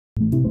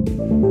We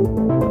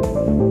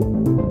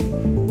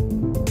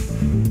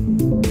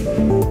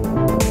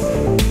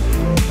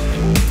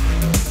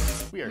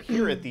are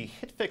here at the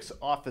HitFix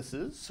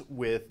offices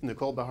with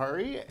Nicole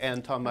Beharie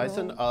and Tom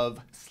Mison of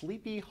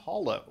Sleepy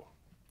Hollow.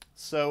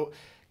 So,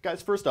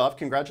 guys, first off,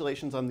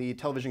 congratulations on the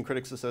Television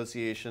Critics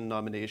Association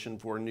nomination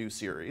for a new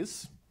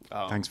series.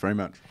 Thanks very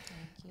much.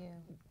 Thank you.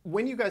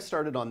 When you guys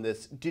started on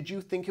this, did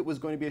you think it was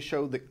going to be a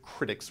show that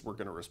critics were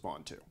going to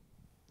respond to?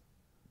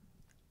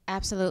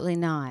 Absolutely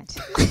not.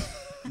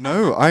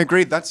 No, I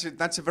agree. That's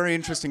a very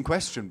interesting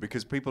question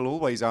because people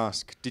always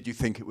ask, did you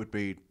think it would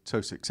be so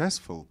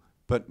successful?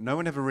 But no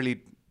one ever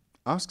really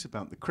asks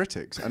about the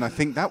critics. And I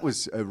think that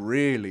was a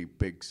really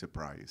big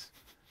surprise,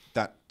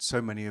 that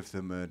so many of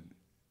them are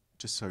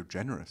just so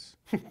generous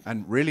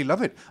and really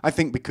love it. I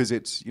think because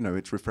it's, you know,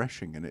 it's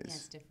refreshing and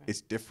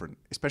it's different,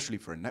 especially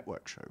for a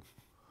network show.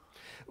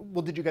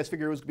 Well, did you guys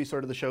figure it was going to be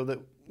sort of the show that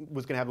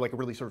was going to have like a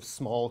really sort of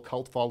small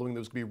cult following that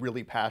was going to be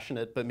really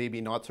passionate, but maybe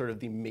not sort of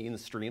the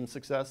mainstream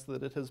success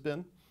that it has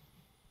been?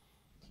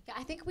 Yeah,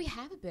 I think we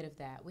have a bit of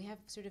that. We have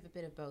sort of a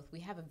bit of both.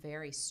 We have a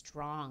very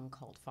strong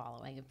cult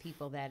following of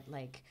people that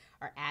like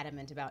are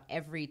adamant about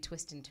every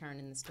twist and turn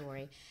in the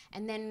story.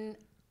 And then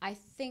I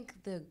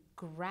think the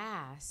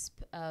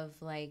grasp of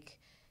like,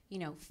 you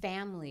know,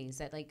 families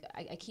that like,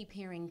 I keep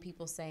hearing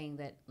people saying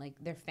that like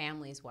their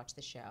families watch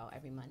the show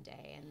every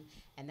Monday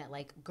and that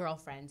like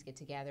girlfriends get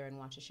together and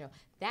watch a show.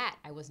 That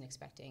I wasn't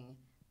expecting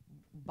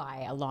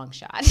by a long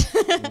shot,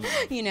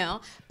 you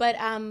know? But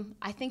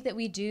I think that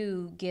we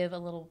do give a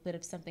little bit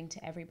of something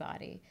to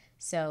everybody.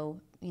 So,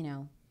 you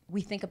know,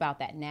 we think about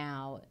that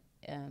now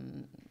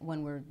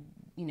when we're,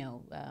 you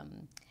know,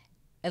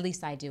 at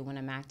least I do when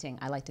I'm acting.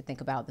 I like to think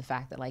about the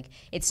fact that like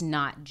it's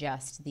not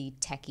just the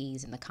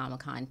techies and the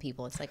Comic-Con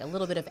people. It's like a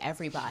little bit of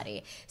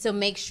everybody. So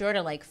make sure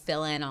to like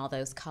fill in all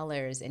those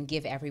colors and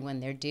give everyone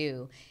their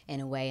due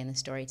in a way in the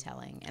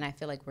storytelling. And I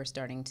feel like we're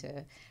starting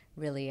to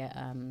really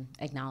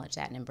acknowledge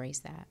that and embrace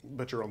that.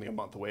 But you're only a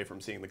month away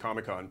from seeing the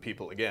Comic-Con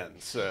people again,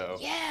 so...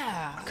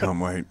 Yeah! I can't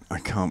wait. I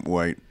can't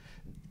wait.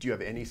 Do you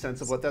have any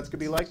sense of what that's going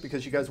to be like?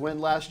 Because you guys went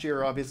last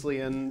year, obviously,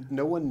 and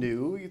no one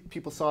knew.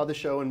 People saw the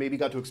show and maybe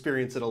got to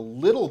experience it a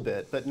little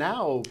bit, but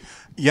now...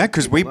 Yeah,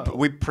 because we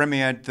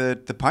premiered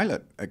the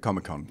pilot at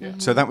Comic-Con. Yeah.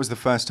 So that was the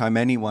first time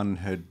anyone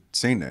had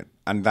seen it,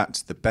 and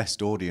that's the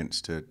best audience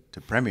to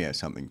premiere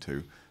something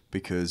to,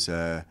 because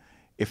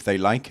if they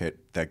like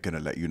it, they're going to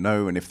let you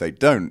know, and if they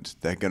don't,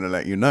 they're going to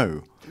let you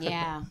know.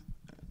 Yeah.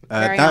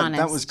 Very honest.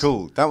 That was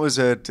cool. That was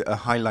a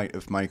highlight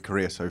of my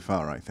career so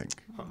far, I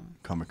think,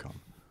 Comic-Con.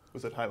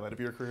 Was it a highlight of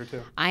your career,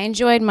 too? I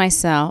enjoyed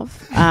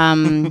myself.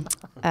 No,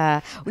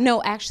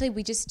 actually,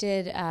 we just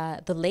did,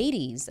 the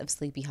ladies of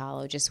Sleepy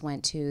Hollow just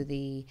went to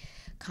the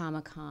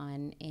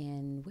Comic-Con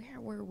in, where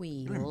were we?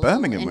 You were in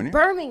Birmingham, weren't you?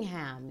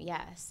 Birmingham,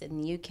 yes,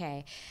 in the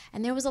UK.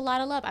 And there was a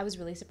lot of love. I was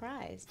really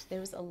surprised. There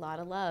was a lot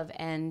of love.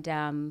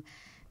 And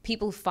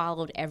people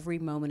followed every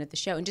moment of the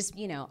show. And just,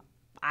 you know,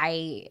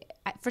 I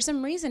for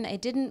some reason,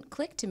 it didn't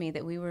click to me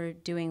that we were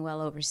doing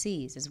well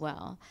overseas as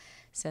well.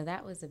 So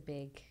that was a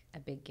big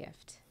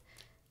gift.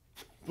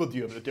 Well, do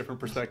you have a different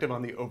perspective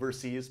on the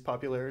overseas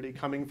popularity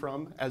coming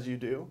from, as you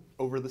do,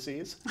 over the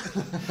seas?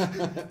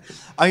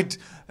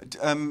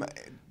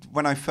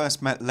 When I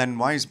first met Len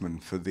Wiseman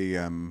for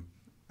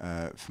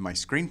for my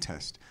screen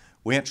test,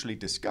 we actually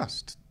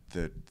discussed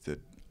the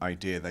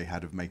idea they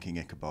had of making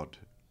Ichabod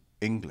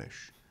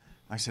English.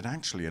 I said,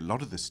 actually, a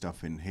lot of the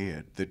stuff in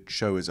here, the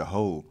show as a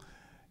whole,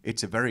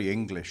 it's a very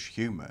English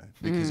humor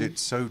because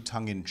it's so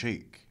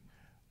tongue-in-cheek.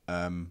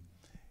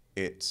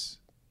 It's...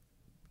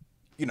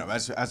 You know,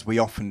 as we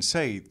often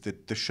say,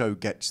 the show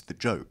gets the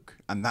joke,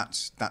 and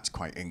that's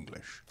quite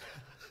English.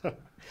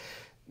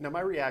 Now, my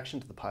reaction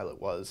to the pilot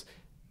was,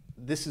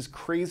 this is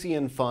crazy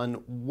and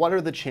fun. What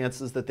are the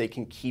chances that they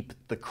can keep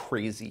the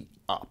crazy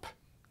up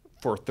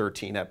for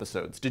 13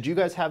 episodes? Did you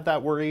guys have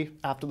that worry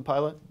after the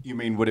pilot? You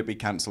mean, would it be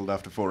cancelled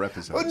after 4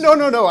 episodes?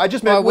 No. I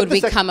just meant... Or would we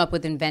come up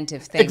with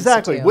inventive things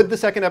Exactly. to do? Would the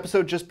second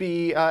episode just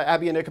be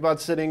Abby and Ichabod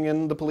sitting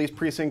in the police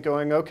precinct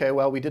going, okay,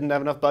 well, we didn't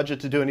have enough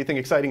budget to do anything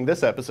exciting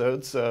this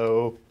episode,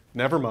 so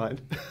never mind.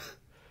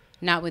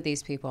 Not with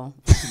these people.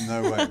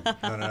 No way.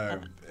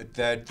 No.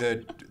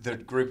 The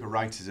group of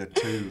writers are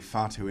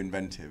far too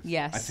inventive.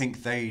 Yes. I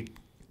think they...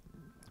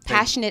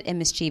 Passionate and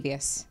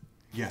mischievous.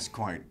 Yes,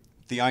 quite.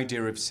 The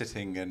idea of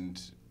sitting and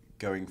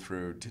going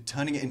through,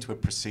 turning it into a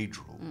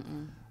procedural,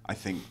 I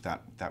think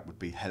that would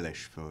be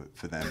hellish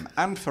for them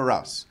and for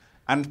us,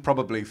 and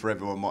probably for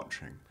everyone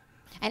watching.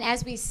 And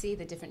as we see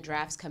the different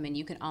drafts come in,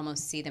 you can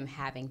almost see them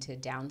having to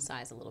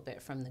downsize a little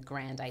bit from the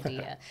grand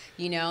idea,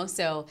 you know?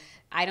 So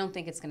I don't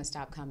think it's going to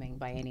stop coming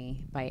by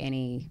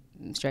any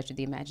stretch of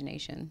the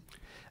imagination.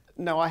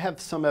 Now, I have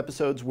some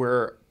episodes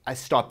where I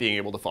stop being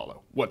able to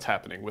follow what's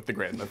happening with the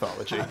grand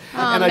mythology. Oh,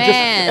 and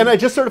I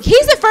just sort of...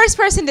 He's the first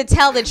person to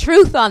tell the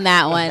truth on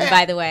that one,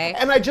 by the way.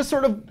 And I just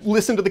sort of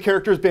listen to the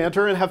characters'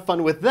 banter and have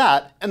fun with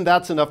that, and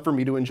that's enough for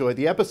me to enjoy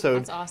the episode.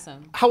 That's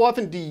awesome. How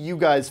often do you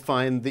guys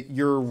find that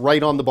you're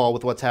right on the ball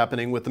with what's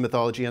happening with the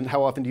mythology, and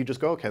how often do you just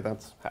go, okay,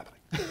 that's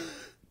happening?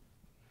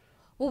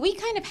 Well, we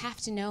kind of have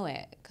to know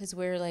it because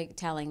we're like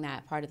telling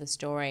that part of the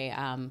story.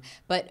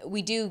 But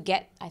we do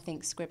get, I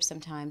think, scripts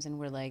sometimes, and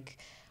we're like,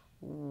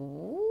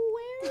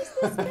 where is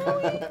this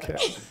going?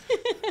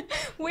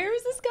 Where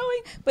is this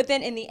going? But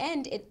then in the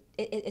end,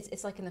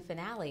 it's like in the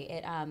finale,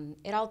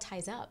 it all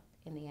ties up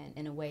in the end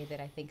in a way that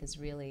I think is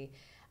really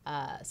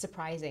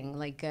surprising,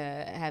 like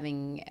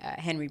having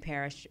Henry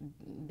Parrish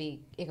be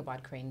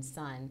Ichabod Crane's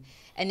son.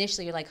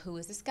 Initially, you're like, who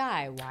is this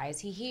guy? Why is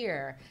he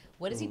here?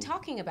 What is he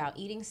talking about?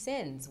 Eating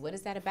sins. What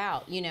is that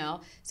about? You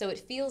know? So it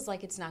feels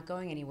like it's not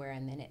going anywhere,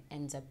 and then it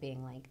ends up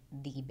being like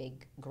the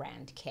big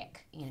grand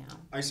kick, you know?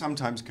 I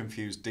sometimes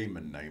confuse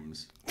demon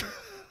names.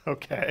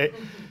 Okay.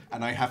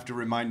 And I have to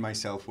remind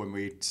myself when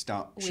we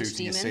start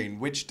shooting a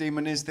scene, which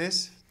demon is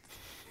this?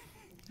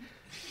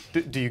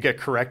 Do you get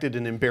corrected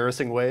in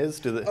embarrassing ways?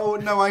 Oh,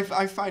 no,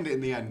 I find it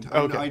in the end.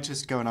 Okay. I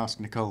just go and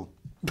ask Nicole.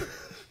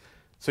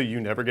 So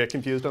you never get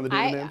confused on the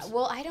demon names?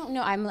 Well, I don't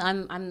know.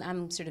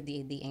 I'm sort of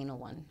the anal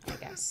one, I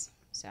guess.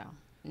 So,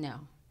 no.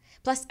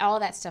 Plus, all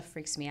that stuff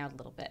freaks me out a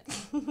little bit.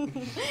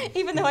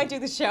 Even though I do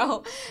the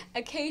show,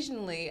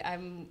 occasionally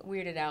I'm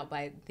weirded out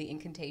by the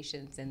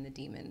incantations and the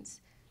demons.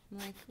 I'm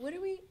like, what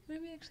are we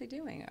actually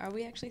doing? Are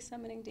we actually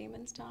summoning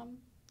demons, Tom?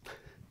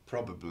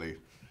 Probably.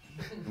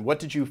 What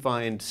did you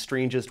find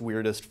strangest,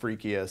 weirdest,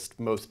 freakiest,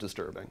 most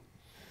disturbing?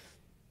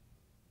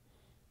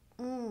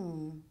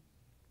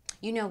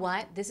 You know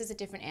what? This is a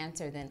different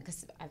answer than,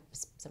 because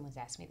someone's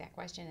asked me that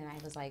question, and I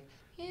was like,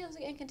 yeah, it was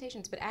like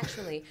incantations. But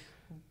actually,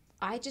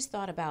 I just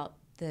thought about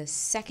the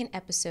second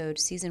episode,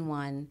 season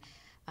 1.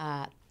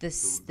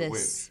 The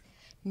witch.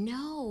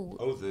 No.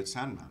 Oh, the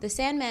Sandman. The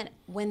Sandman,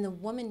 when the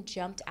woman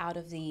jumped out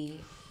of the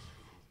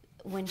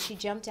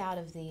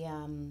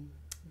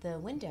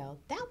window,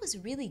 that was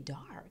really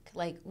dark.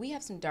 Like, we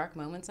have some dark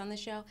moments on the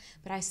show,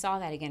 but I saw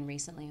that again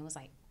recently and was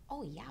like,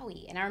 oh,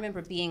 yowie. And I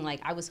remember being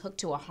like, I was hooked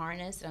to a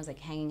harness and I was like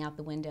hanging out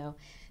the window.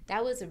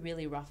 That was a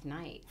really rough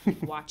night,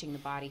 like, watching the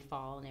body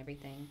fall and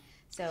everything.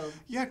 So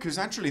yeah, because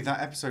actually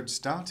that episode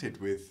started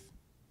with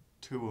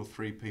 2 or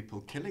 3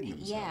 people killing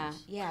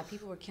themselves. Yeah,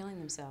 people were killing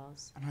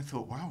themselves. And I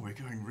thought, wow, we're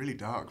going really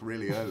dark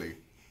really early.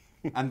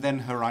 And then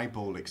her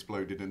eyeball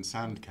exploded and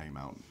sand came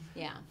out.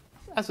 Yeah.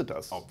 As it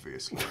does.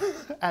 Obviously.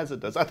 As it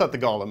does. I thought the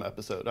Gollum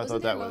episode. I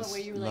thought that moment was.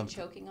 where you were like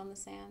choking on the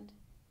sand?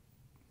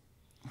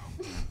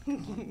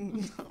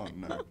 Oh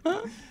no.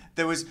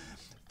 There was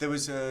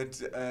a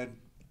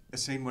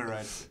scene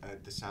where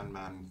the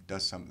Sandman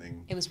does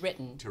something. It was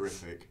written.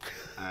 Terrific,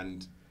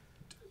 and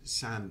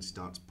sand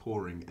starts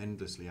pouring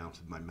endlessly out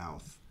of my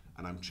mouth,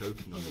 and I'm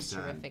choking on the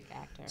sand. He's a terrific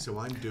actor. So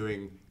I'm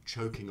doing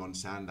choking on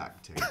sand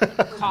acting,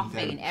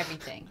 coughing and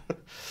everything.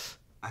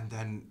 And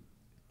then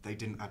they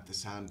didn't add the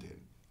sand in,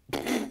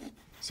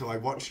 so I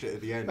watched it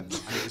at the end, and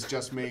it was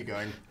just me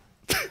going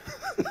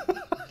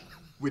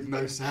with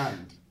no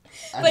sand.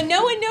 But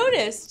no one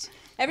noticed.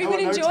 Everyone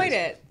enjoyed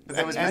it. But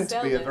there was meant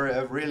to be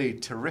a really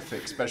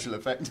terrific special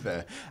effect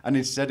there, and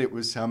instead it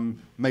was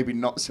maybe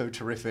not so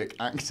terrific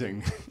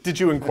acting. Did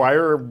you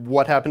inquire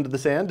what happened to the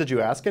sand? Did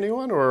you ask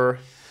anyone, or?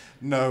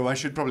 No, I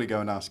should probably go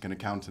and ask an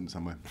accountant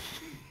somewhere.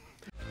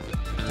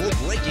 For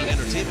breaking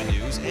entertainment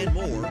news and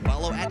more,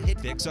 follow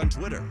 @HitFix on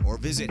Twitter or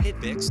visit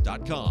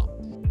hitfix.com.